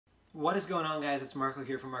What is going on, guys? It's Marco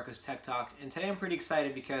here from Marco's Tech Talk, and today I'm pretty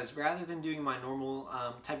excited because rather than doing my normal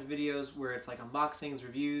type of videos where it's like unboxings,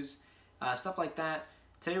 reviews, stuff like that,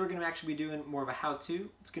 today we're going to actually be doing more of a how-to.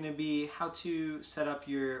 It's going to be how to set up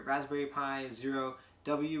your Raspberry Pi Zero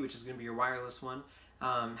W, which is going to be your wireless one,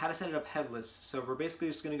 how to set it up headless. So we're basically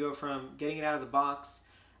just going to go from getting it out of the box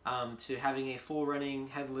to having a full running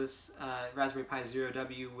headless Raspberry Pi Zero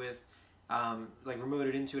W with like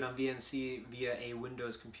remoted into it on VNC via a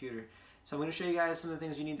Windows computer. So I'm going to show you guys some of the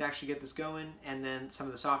things you need to actually get this going, and then some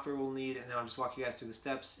of the software we'll need, and then I'll just walk you guys through the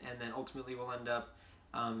steps, and then ultimately we'll end up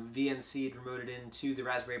VNC'd, remoted into the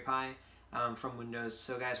Raspberry Pi from Windows.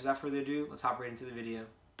 So guys, without further ado, let's hop right into the video.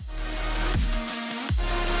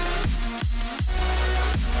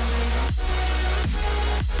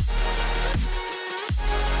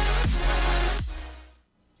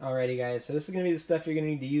 Alrighty guys, so this is going to be the stuff you're going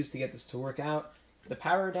to need to use to get this to work out. The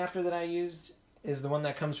power adapter that I used is the one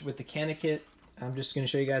that comes with the Cana kit. I'm just going to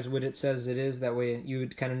show you guys what it says it is, that way you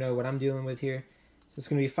would kind of know what I'm dealing with here. So it's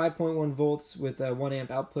going to be 5.1 volts with a 1 amp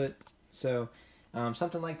output, so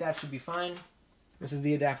something like that should be fine. This is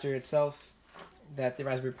the adapter itself that the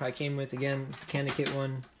Raspberry Pi came with. Again, it's the Cana kit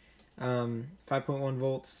one, 5.1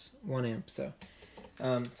 volts, 1 amp. So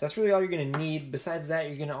that's really all you're going to need. Besides that,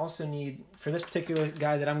 you're going to also need, for this particular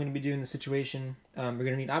guy that I'm going to be doing the situation, we're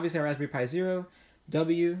going to need obviously a Raspberry Pi Zero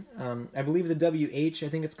W. I believe the WH, I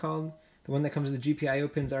think it's called, the one that comes with the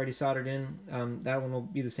GPIO pins already soldered in. That one will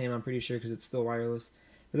be the same, I'm pretty sure, because it's still wireless.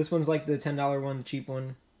 But this one's like the $10 one, the cheap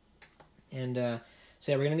one. And so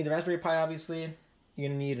yeah, we're going to need the Raspberry Pi, obviously. You're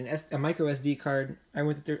going to need a micro SD card. I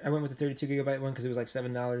went with the 32GB one because it was like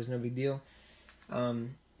 $7, no big deal.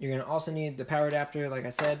 You're going to also need the power adapter, like I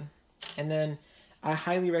said. And then I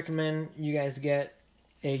highly recommend you guys get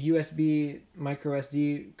a USB micro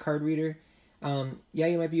SD card reader. Yeah,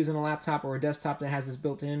 you might be using a laptop or a desktop that has this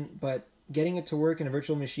built in, but getting it to work in a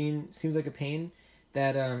virtual machine seems like a pain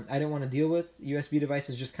that I didn't want to deal with. USB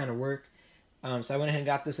devices just kind of work. So I went ahead and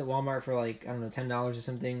got this at Walmart for like, I don't know, $10 or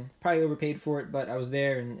something. Probably overpaid for it, but I was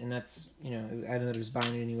there, and that's, you know, I ended up just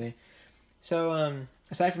buying it anyway. So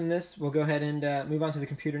aside from this, we'll go ahead and move on to the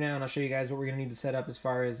computer now, and I'll show you guys what we're going to need to set up as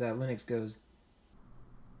far as Linux goes.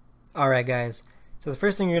 Alright guys, so the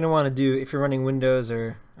first thing you're going to want to do if you're running Windows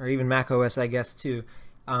or even Mac OS, I guess, too,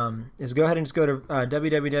 is go ahead and just go to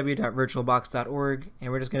www.virtualbox.org,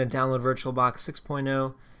 and we're just going to download VirtualBox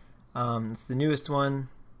 6.0. It's the newest one,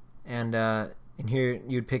 and in here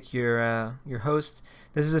you'd pick your host.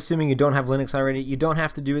 This is assuming you don't have Linux already. You don't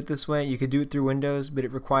have to do it this way. You could do it through Windows, but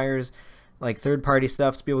it requires like third-party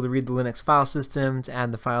stuff to be able to read the Linux file system, to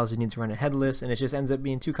add the files you need to run it headless, and it just ends up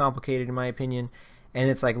being too complicated in my opinion. And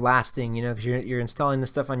it's like lasting, you know, because you're installing this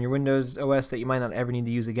stuff on your Windows OS that you might not ever need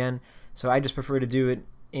to use again. So I just prefer to do it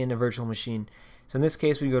in a virtual machine. So in this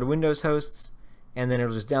case, we go to Windows hosts, and then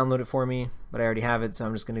it'll just download it for me, but I already have it, so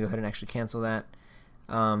I'm just going to go ahead and actually cancel that.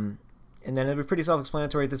 And then it'll be pretty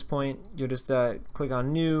self-explanatory at this point. You'll just click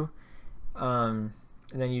on New, and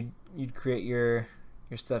then you'd create your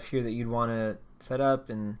stuff here that you'd want to set up,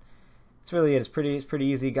 and it's really it. It's pretty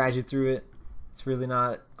easy. It guides you through it. It's really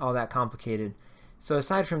not all that complicated. So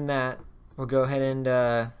aside from that, we'll go ahead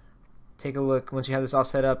and take a look. Once you have this all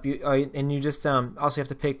set up, you just also have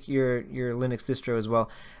to pick your Linux distro as well.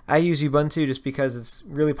 I use Ubuntu just because it's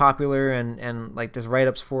really popular, and like there's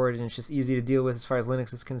write-ups for it, and it's just easy to deal with as far as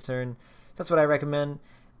Linux is concerned. That's what I recommend.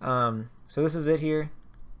 So this is it here.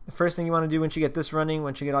 The first thing you want to do once you get this running,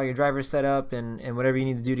 once you get all your drivers set up and whatever you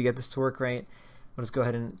need to do to get this to work right, we'll just go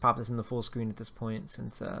ahead and pop this in the full screen at this point,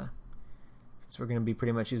 since we're going to be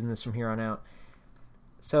pretty much using this from here on out.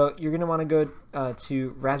 So you're going to want to go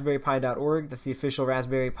to raspberrypi.org. That's the official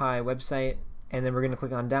Raspberry Pi website, and then we're going to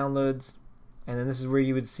click on Downloads, and then this is where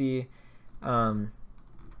you would see Raspbian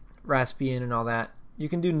and all that. You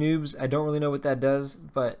can do Noobs. I don't really know what that does,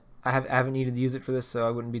 but I haven't needed to use it for this, so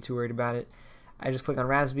I wouldn't be too worried about it. I just click on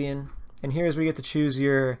Raspbian, and here's where you get to choose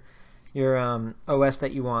your OS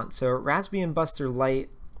that you want. So Raspbian Buster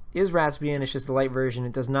Lite is Raspbian. It's just a light version.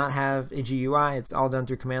 It does not have a GUI. It's all done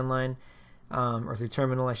through command line. Or through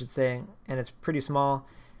terminal, I should say, and it's pretty small.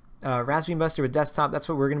 Raspbian Buster with desktop, that's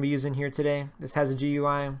what we're going to be using here today. This has a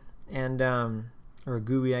GUI, and or a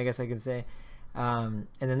GUI, I guess I could say. And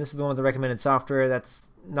then this is the one with the recommended software. That's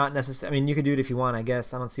not necessary. I mean, you could do it if you want, I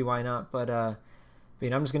guess. I don't see why not, but I'm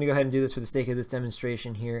just going to go ahead and do this for the sake of this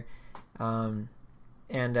demonstration here.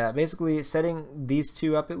 Basically, setting these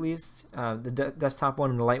two up, at least, the desktop one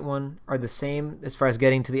and the light one, are the same as far as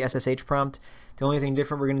getting to the SSH prompt. The only thing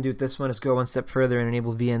different we're going to do with this one is go one step further and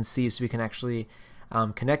enable VNC, so we can actually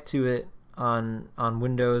connect to it on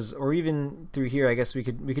Windows, or even through here. I guess we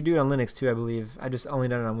could do it on Linux too, I believe. I just only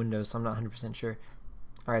done it on Windows, so I'm not 100% sure.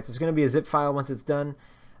 Alright, so it's going to be a zip file once it's done.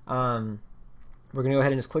 We're going to go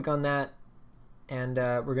ahead and just click on that, and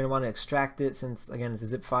we're going to want to extract it since, again, it's a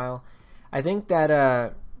zip file. I think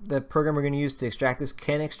that the program we're going to use to extract this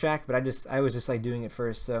can extract, but I was just like doing it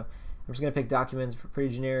first, so I'm just going to pick documents for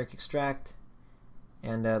pretty generic extract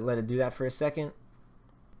and let it do that for a second.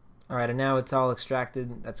 Alright, and now it's all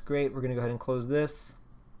extracted. That's great. We're going to go ahead and close this,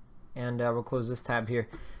 and we'll close this tab here.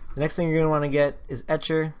 The next thing you're going to want to get is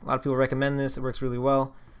Etcher. A lot of people recommend this. It works really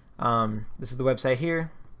well. This is the website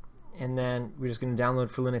here, and then we're just going to download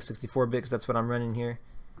for Linux 64-bit because that's what I'm running here,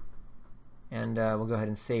 and we'll go ahead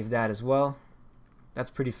and save that as well. That's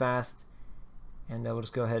pretty fast, and we'll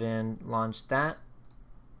just go ahead and launch that.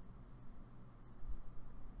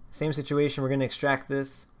 Same situation, we're going to extract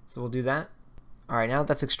this, so we'll do that. Alright, now that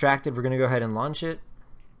that's extracted, we're going to go ahead and launch it.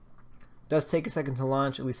 It does take a second to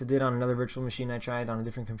launch, at least it did on another virtual machine I tried on a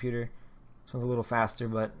different computer. This one's a little faster,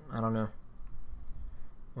 but I don't know.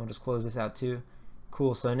 We'll just close this out too.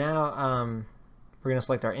 Cool, so now we're going to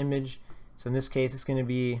select our image. So in this case, it's going to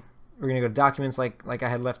be, we're going to go to Documents like I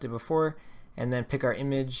had left it before, and then pick our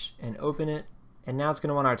image and open it. And now it's going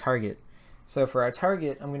to want our target. So for our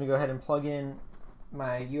target, I'm going to go ahead and plug in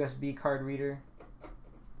my USB card reader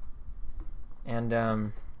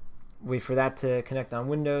and wait for that to connect on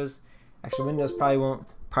Windows. Actually, Windows probably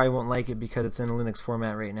won't like it because it's in a Linux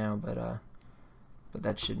format right now, but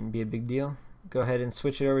that shouldn't be a big deal. Go ahead and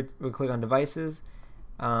switch it over. We'll click on Devices.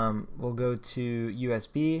 We'll go to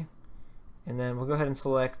USB, and then we'll go ahead and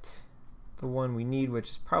select the one we need, which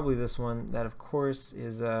is probably this one. That, of course,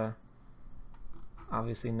 is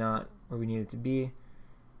obviously not where we need it to be.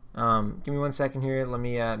 Give me 1 second here. Let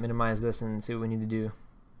me minimize this and see what we need to do.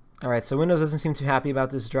 Alright, so Windows doesn't seem too happy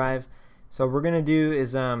about this drive. So what we're going to do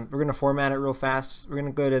is we're going to format it real fast. We're going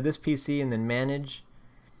to go to this PC and then Manage.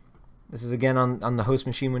 This is again on the host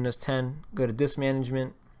machine, Windows 10. Go to Disk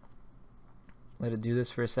Management. Let it do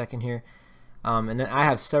this for a second here. And then I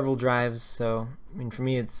have several drives, so I mean, for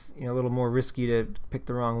me it's a little more risky to pick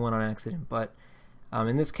the wrong one on accident. But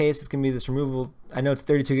in this case, it's going to be this removable. I know it's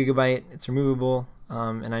 32 gigabyte. It's removable,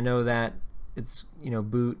 and I know that it's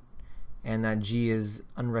boot, and that G is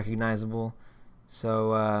unrecognizable.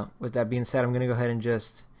 So with that being said, I'm going to go ahead and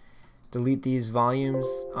just delete these volumes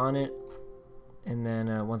on it, and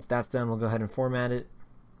then once that's done, we'll go ahead and format it.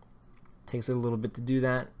 Takes it a little bit to do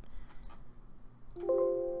that.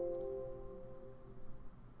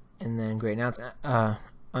 And then great, now it's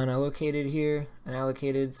unallocated here,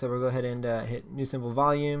 unallocated, so we'll go ahead and hit new simple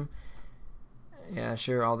volume. Yeah,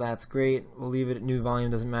 sure, all that's great. We'll leave it at new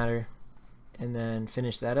volume, doesn't matter. And then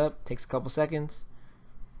finish that up. Takes a couple seconds.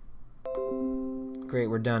 Great,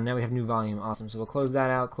 we're done. Now we have new volume. Awesome. So we'll close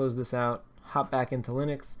that out, close this out, hop back into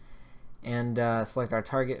Linux, and select our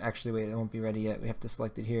target. Actually, wait, it won't be ready yet. We have to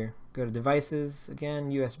select it here. Go to Devices,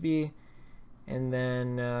 again, USB, and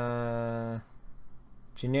then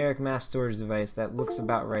generic mass storage device. That looks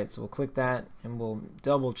about right. So we'll click that, and we'll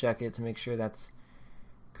double check it to make sure that's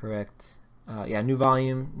correct. Yeah, new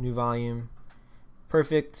volume.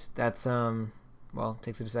 Perfect. That's well,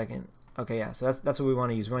 takes it a second. Okay, yeah, so that's what we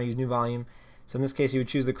want to use. We want to use new volume. So in this case, you would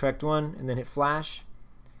choose the correct one and then hit flash.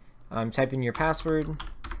 Type in your password,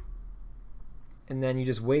 and then you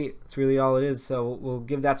just wait. That's really all it is. So we'll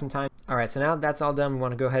give that some time. All right, so now that's all done, we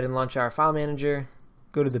want to go ahead and launch our file manager.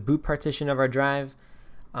 Go to the boot partition of our drive,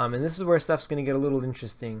 and this is where stuff's going to get a little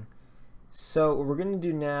interesting. So what we're going to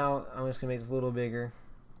do now, I'm just going to make this a little bigger.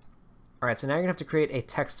 All right, so now you're going to have to create a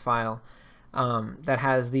text file that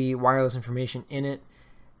has the wireless information in it.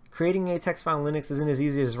 Creating a text file in Linux isn't as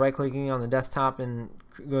easy as right-clicking on the desktop and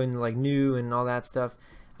going to like new and all that stuff.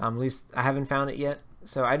 At least I haven't found it yet.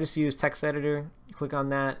 So I just use text editor. You click on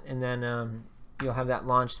that, and then you'll have that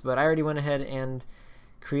launched. But I already went ahead and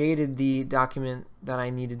created the document that I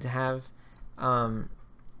needed to have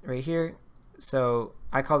right here. So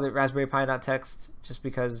I called it Raspberry Pi.txt just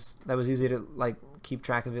because that was easy to like keep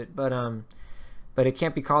track of it. But it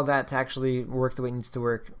can't be called that to actually work the way it needs to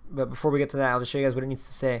work. But before we get to that, I'll just show you guys what it needs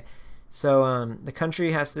to say. So the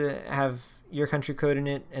country has to have your country code in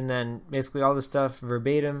it, and then basically all this stuff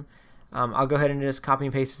verbatim. I'll go ahead and just copy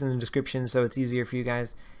and paste this in the description so it's easier for you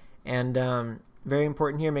guys. And very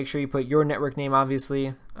important here, make sure you put your network name,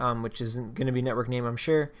 obviously, which isn't going to be network name, I'm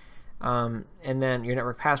sure. And then your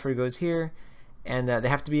network password goes here, and they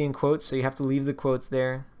have to be in quotes, so you have to leave the quotes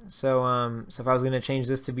there. So so if I was going to change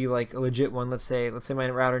this to be like a legit one, let's say my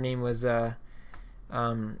router name was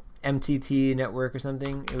MTT network or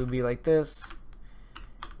something, it would be like this,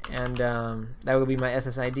 and that would be my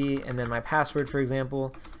SSID, and then my password, for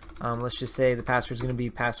example, Let's just say the password is going to be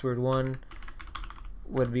password1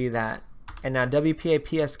 would be that. And now WPA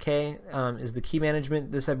PSK is the key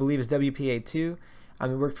management. This I believe is WPA2. It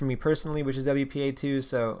worked for me personally, which is WPA2,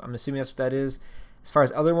 so I'm assuming that's what that is. As far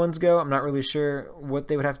as other ones go, I'm not really sure what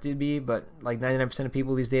they would have to be, but like 99% of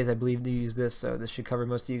people these days I believe do use this, so this should cover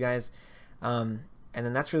most of you guys. And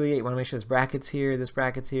then that's really it. You want to make sure there's brackets here, this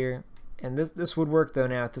bracket's here, and this would work though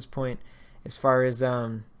now at this point as far as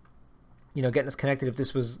you know, getting us connected if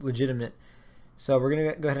this was legitimate. So we're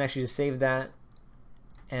gonna go ahead and actually just save that,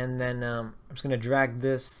 and then I'm just gonna drag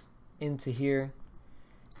this into here.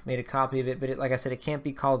 Made a copy of it, but like I said, it can't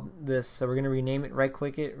be called this, so we're gonna rename it. Right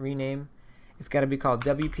click it, rename. It's got to be called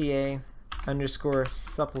WPA _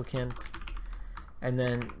 supplicant, and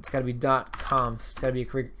then it's got to be .conf. It's got to be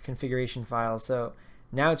a configuration file. So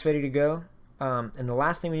now it's ready to go. And the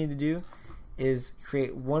last thing we need to do is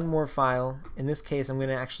create one more file. In this case, I'm going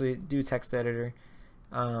to actually do text editor.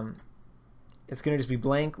 It's going to just be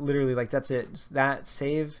blank, literally, like that's it. Just that,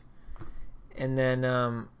 save, and then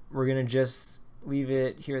we're going to just leave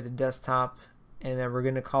it here at the desktop, and then we're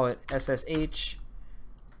going to call it SSH.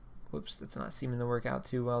 Whoops, that's not seeming to work out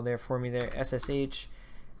too well there for me there. SSH,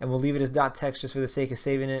 and we'll leave it as .text just for the sake of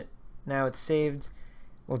saving it. Now it's saved.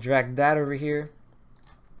 We'll drag that over here,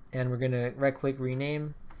 and we're gonna right-click,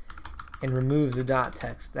 rename, and remove the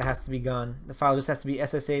 .text. That has to be gone. The file just has to be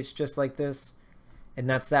SSH, just like this, and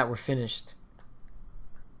that's that. We're finished.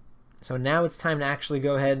 So now it's time to actually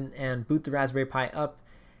go ahead and boot the Raspberry Pi up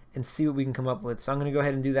and see what we can come up with. So I'm gonna go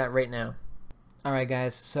ahead and do that right now. Alright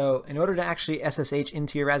guys, so in order to actually SSH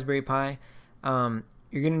into your Raspberry Pi,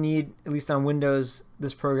 you're going to need, at least on Windows,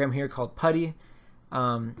 this program here called PuTTY.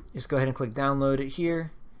 Just go ahead and click download it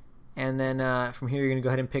here, and then from here you're going to go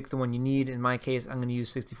ahead and pick the one you need. In my case, I'm going to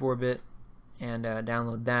use 64-bit and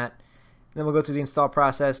download that. And then we'll go through the install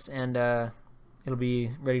process, and it'll be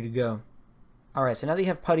ready to go. Alright, so now that you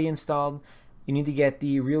have PuTTY installed, you need to get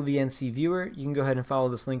the real VNC viewer. You can go ahead and follow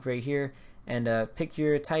this link right here and pick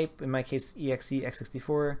your type, in my case exe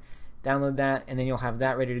x64, download that, and then you'll have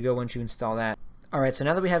that ready to go once you install that. Alright, so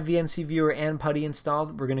now that we have VNC Viewer and PuTTY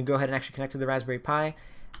installed, we're going to go ahead and actually connect to the Raspberry Pi.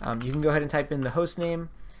 You can go ahead and type in the host name,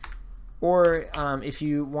 or if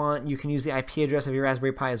you want, you can use the IP address of your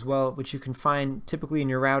Raspberry Pi as well, which you can find typically in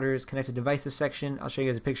your router's connected devices section. I'll show you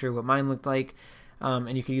guys a picture of what mine looked like,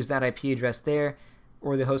 and you can use that IP address there,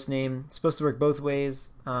 or the host name. It's supposed to work both ways.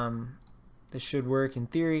 This should work in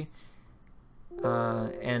theory.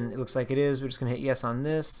 And it looks like it is. We're just going to hit yes on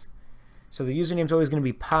this. So the username is always going to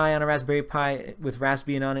be Pi on a Raspberry Pi with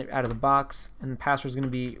Raspbian on it out of the box, and the password is going to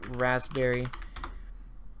be Raspberry,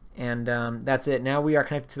 and that's it. Now we are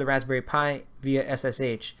connected to the Raspberry Pi via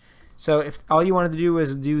SSH. So if all you wanted to do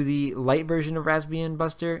was do the light version of Raspbian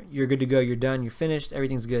Buster, you're good to go. You're done. You're finished.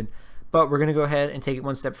 Everything's good. But we're going to go ahead and take it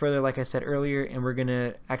one step further, like I said earlier, and we're going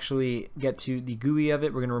to actually get to the GUI of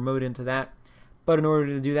it. We're going to remote into that. But in order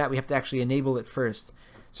to do that, we have to actually enable it first.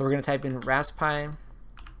 So we're going to type in raspi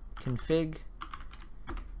config,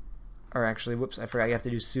 or actually, whoops, I forgot, you have to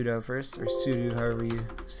do sudo first, or sudo, however you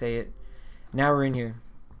say it. Now we're in here.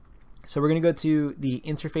 So we're going to go to the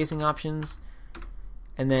interfacing options,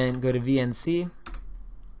 and then go to VNC,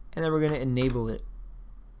 and then we're going to enable it.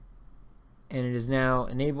 And it is now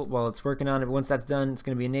enabled. Well, it's working on it. Once that's done, it's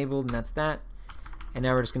going to be enabled, and that's that. And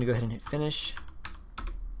now we're just going to go ahead and hit finish.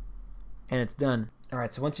 And it's done.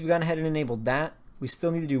 Alright, so once you've gone ahead and enabled that, we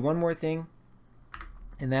still need to do one more thing,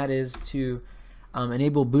 and that is to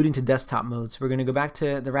enable booting to desktop mode. So we're going to go back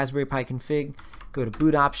to the Raspberry Pi config, go to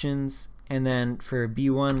boot options, and then for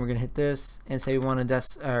B1 we're going to hit this and say we want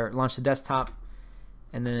to launch the desktop,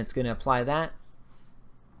 and then it's going to apply that.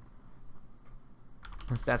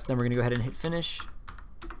 Once that's done, we're going to go ahead and hit finish,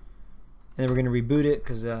 and then we're going to reboot it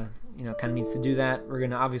because you know, kind of needs to do that. We're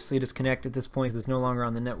going to obviously disconnect at this point because it's no longer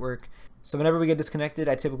on the network. So whenever we get disconnected,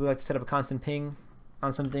 I typically like to set up a constant ping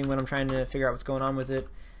on something when I'm trying to figure out what's going on with it.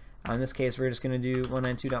 In this case, we're just going to do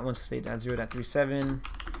 192.168.0.37,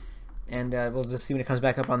 and we'll just see when it comes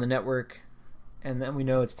back up on the network, and then we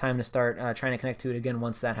know it's time to start trying to connect to it again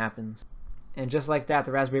once that happens. And just like that,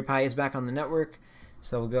 the Raspberry Pi is back on the network,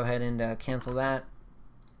 so we'll go ahead and cancel that,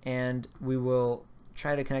 and we will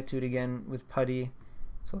try to connect to it again with PuTTY.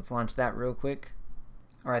 So let's launch that real quick.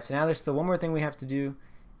 Alright, so now there's still one more thing we have to do,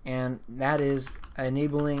 and that is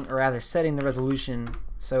enabling, or rather setting the resolution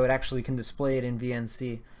so it actually can display it in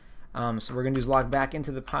VNC. So we're going to just log back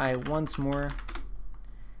into the Pi once more,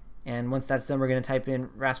 and once that's done, we're going to type in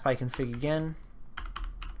raspi config again.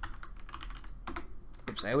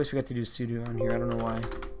 Oops, I always forget to do sudo on here, I don't know why.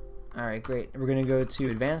 Alright, great. We're going to go to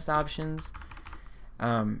advanced options,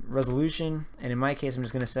 resolution, and in my case I'm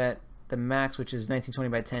just going to set the max, which is 1920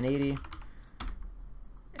 by 1080,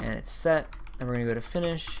 and it's set. And we're going to go to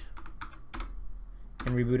finish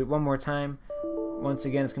and reboot it one more time. Once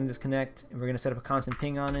again, it's going to disconnect, and we're going to set up a constant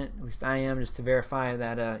ping on it. At least I am, just to verify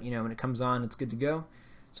that you know, when it comes on, it's good to go.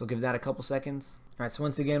 So we'll give that a couple seconds. All right, so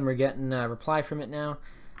once again, we're getting a reply from it now,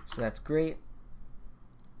 so that's great.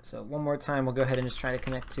 So one more time, we'll go ahead and just try to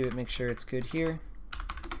connect to it, make sure it's good here.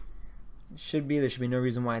 It should be. There should be no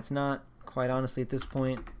reason why it's not, quite honestly, at this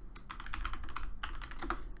point.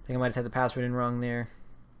 I think I might have typed the password in wrong there.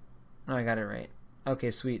 Oh, I got it right.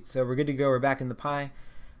 Okay, sweet. So we're good to go. We're back in the Pi.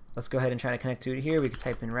 Let's go ahead and try to connect to it here. We could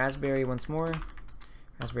type in Raspberry once more.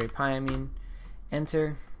 Raspberry Pi, I mean.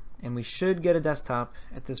 Enter. And we should get a desktop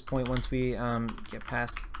at this point once we get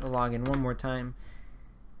past the login one more time.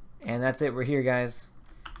 And that's it. We're here, guys.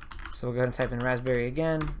 So we'll go ahead and type in Raspberry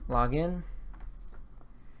again. Log in.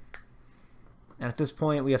 And at this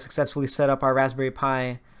point, we have successfully set up our Raspberry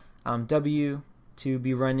Pi W to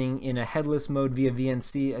be running in a headless mode via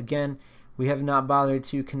VNC. Again, we have not bothered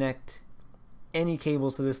to connect any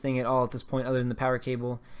cables to this thing at all at this point other than the power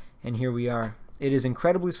cable, and here we are. It is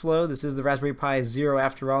incredibly slow. This is the Raspberry Pi Zero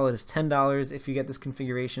after all. It is $10 if you get this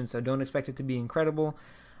configuration, so don't expect it to be incredible.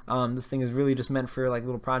 This thing is really just meant for like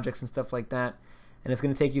little projects and stuff like that, and it's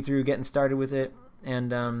going to take you through getting started with it,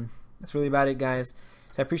 and that's really about it, guys.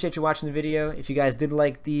 So I appreciate you watching the video. If you guys did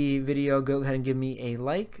like the video, go ahead and give me a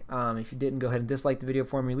like. If you didn't, go ahead and dislike the video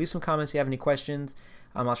for me. Leave some comments if you have any questions.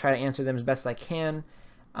 I'll try to answer them as best I can.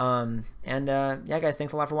 Yeah, guys,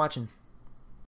 thanks a lot for watching.